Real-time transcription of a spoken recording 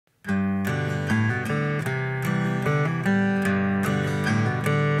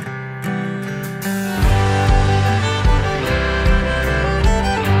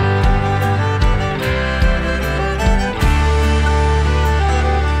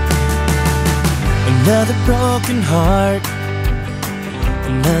Another broken heart,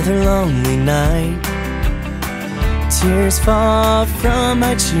 another lonely night. Tears fall from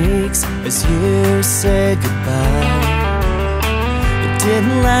my cheeks as you said goodbye. It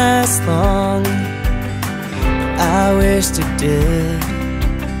didn't last long, but I wished it did.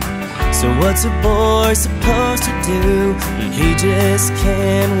 So what's a boy supposed to do when he just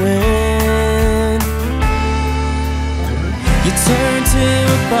can't win? You turn to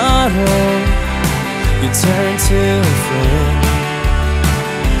a bottle, you turn to a friend.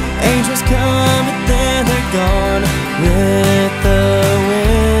 Angels come but then they're gone with the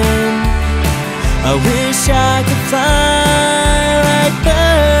wind. I wish I could fly like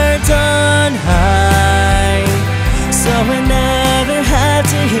birds on high, so I never had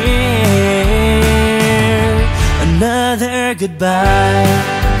to hear another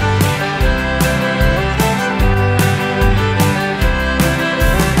goodbye.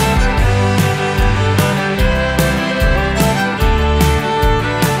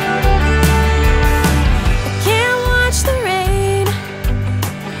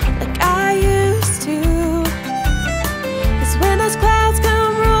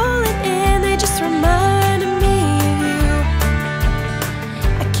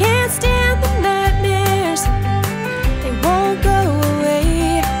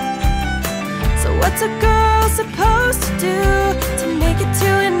 What's a girl supposed to do to make it to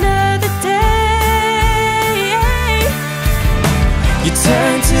another day? You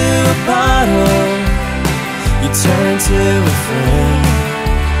turn to a bottle, you turn to a friend.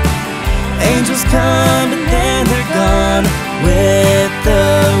 Angels come but then they're gone with the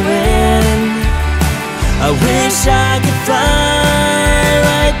wind. I wish I could fly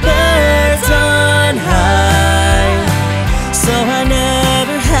like birds on high, so I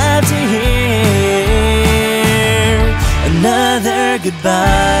never have to hear another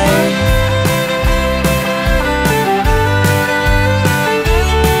goodbye.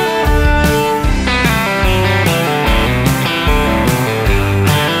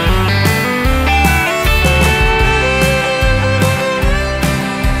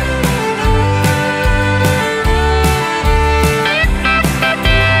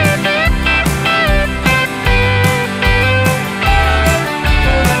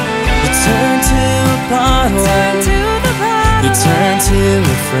 Turn to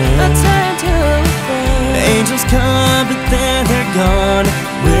a friend. Angels come but then they're gone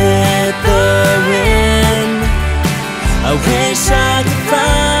with the wind. I wish I could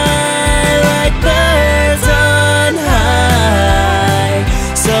fly like birds on high,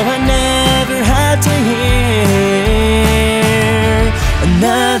 so I never had to hear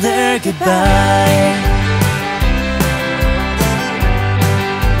another goodbye.